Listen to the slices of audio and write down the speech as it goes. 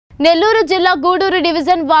నెల్లూరు జిల్లా గూడూరు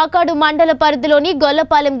డివిజన్ వాకాడు మండల పరిధిలోని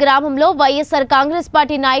గొల్లపాలెం గ్రామంలో వైఎస్ఆర్ కాంగ్రెస్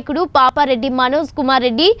పార్టీ నాయకుడు పాపారెడ్డి మనోజ్ కుమార్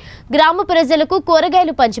రెడ్డి గ్రామ ప్రజలకు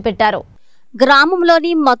కూరగాయలు పంచిపెట్టారు.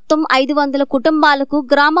 గ్రామంలోని మొత్తం 500 కుటుంబాలకు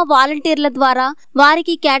గ్రామ వాలంటీర్ల ద్వారా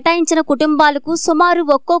వారికి కేటాయించిన కుటుంబాలకు సుమారు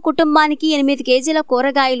ఒక్కో కుటుంబానికి 8 కేజీల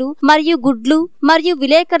కూరగాయలు మరియు గుడ్లు మరియు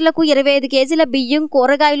విలేకరులకు 25 కేజీల బియ్యం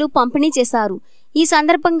కూరగాయలు పంపిణీ చేశారు. ఈ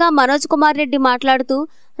సందర్భంగా మనోజ్ కుమార్ రెడ్డి మాట్లాడుతూ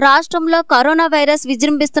రాష్ట్రంలో కరోనా వైరస్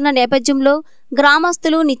విజృంభిస్తున్న నేపథ్యంలో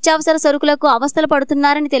గ్రామస్తులు నిత్యావసర సరుకులకు అవస్థలు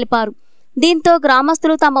పడుతున్నారని తెలిపారు. దీంతో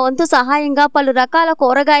గ్రామస్తులు తమ వంతు సహాయంగా పలు రకాల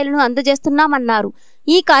కూరగాయలను అందజేస్తున్నామన్నారు.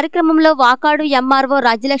 ఈ కార్యక్రమంలో Vakadu MRO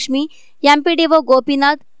Rajyalakshmi, MPDO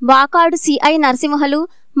Gopinath, Vakadu CI Narasimhalu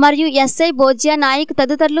మరియు ఎస్ఐ బోజ్యా నాయక్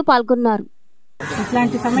తదితరులు పాల్గొన్నారు.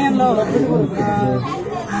 ఇట్లాంటి సమయంలో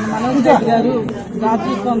మనోజ్ రెడ్డి గారు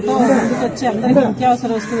దాతృత్వంతో ముందుకొచ్చి అందరికీ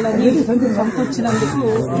నిత్యావసర వస్తువులన్నీ సమకూర్చినందుకు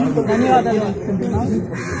ధన్యవాదాలు తెలుపుకుంటున్నాం.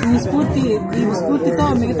 ఈ స్ఫూర్తితో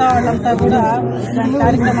మిగతా వాళ్ళంతా కూడా ఇలాంటి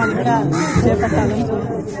కార్యక్రమాలు కూడా చేపట్టాలని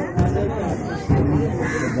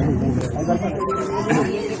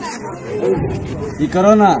ఈ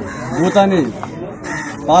కరోనా భూతాన్ని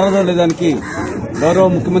పారదోలేదానికి గౌరవ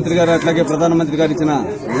ముఖ్యమంత్రి గారు అట్లాగే ప్రధానమంత్రి గారు ఇచ్చిన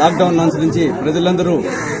లాక్డౌన్ అనుసరించి ప్రజలందరూ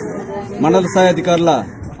మండల స్థాయి అధికారుల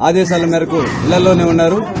ఆదేశాల మేరకు ఇళ్లలోనే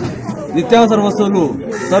ఉన్నారు. నిత్యావసర వస్తువులు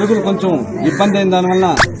సరుకులు కొంచెం ఇబ్బంది అయిన దానివల్ల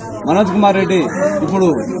మనోజ్ కుమార్ రెడ్డి ఇప్పుడు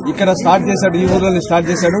ఇక్కడ స్టార్ట్ చేశాడు, ఈ ఊర్లోనే స్టార్ట్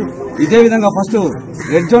చేశాడు. ఇదే విధంగా ఫస్ట్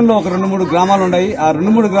రెడ్ జోన్ లో ఒక 2-3 గ్రామాలు ఉన్నాయి. ఆ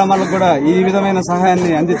 2-3 గ్రామాలకు కూడా ఈ విధమైన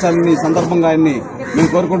సహాయాన్ని అందించాలని సందర్భంగా ఆయన్ని మేము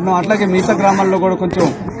కోరుకుంటున్నాం. అట్లాగే మిగతా గ్రామాల్లో కూడా కొంచెం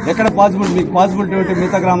ఎక్కడ మీకు పాసిబిలిటీ ఉంటే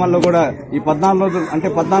మిగతా గ్రామాల్లో కూడా ఈ 14 రోజులు అంటే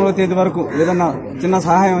 14వ తేదీ వరకు ఏదన్నా చిన్న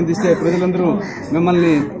సహాయం అందిస్తే ప్రజలందరూ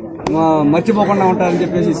మిమ్మల్ని మర్చిపోకుండా ఉంటారని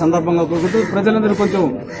చెప్పేసి ఈ సందర్భంగా కోరుకుంటూ ప్రజలందరూ కొంచెం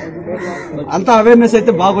అంతా అవేర్నెస్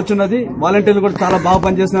అయితే బాగా వచ్చినది. వాలంటీర్లు కూడా చాలా బాగా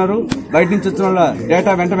పనిచేస్తున్నారు. బయట నుంచి వచ్చిన వాళ్ళ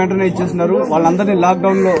డేటా వెంటనే ఇచ్చేస్తున్నారు. వాళ్ళందరినీ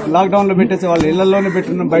లాక్డౌన్ లో పెట్టేసి వాళ్ళ ఇళ్లలోనే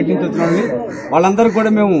పెట్టున్నాం. బయట నుంచి వచ్చిన వాళ్ళని వాళ్ళందరూ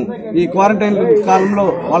కూడా మేము ఈ క్వారంటైన్ కాలంలో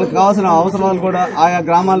వాళ్ళకి కావాల్సిన అవసరాలు కూడా ఆయా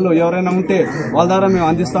గ్రామాల్లో ఎవరైనా ఉంటే వాళ్ళ ద్వారా మేము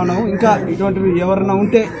అందిస్తా ఉన్నాము. ఇంకా ఇటువంటివి ఎవరైనా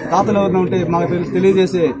ఉంటే తాతలు ఎవరైనా ఉంటే మాకు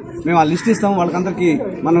తెలియజేసి మేము ఆ లిస్ట్ ఇస్తాము. వాళ్ళకందరికీ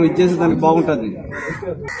మనం ఇచ్చేసి దానికి బాగుంటుంది.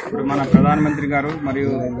 ఇప్పుడు మన ప్రధానమంత్రి గారు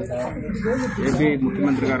మరియు ఏపీ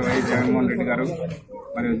ముఖ్యమంత్రి గారు వైఎస్ జగన్మోహన్ రెడ్డి గారు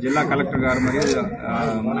మరియు జిల్లా కలెక్టర్ గారు మరియు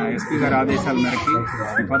మన ఎస్పీ గారి ఆదేశాల మేరకు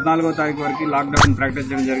 14వ తారీఖు వరకు లాక్డౌన్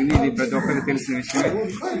ప్రకటించడం జరిగింది. ఇది ప్రతి ఒక్కరికి తెలిసిన విషయమే.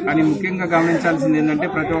 కానీ ముఖ్యంగా గమనించాల్సింది ఏంటంటే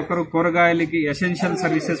ప్రతి ఒక్కరు కూరగాయలకి essential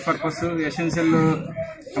services purpose, essential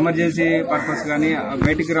emergency purpose కానీ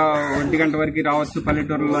బయటికి 1 గంట వరకు రావచ్చు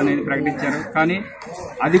పల్లెటూరులో అనేది ప్రకటించారు. కానీ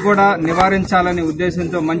అది కూడా నివారించాలనే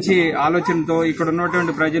ఉద్దేశంతో మంచి ఆలోచనతో ఇక్కడ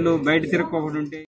ఉన్నటువంటి ప్రజలు బయట తిరగకుండా ఉంటే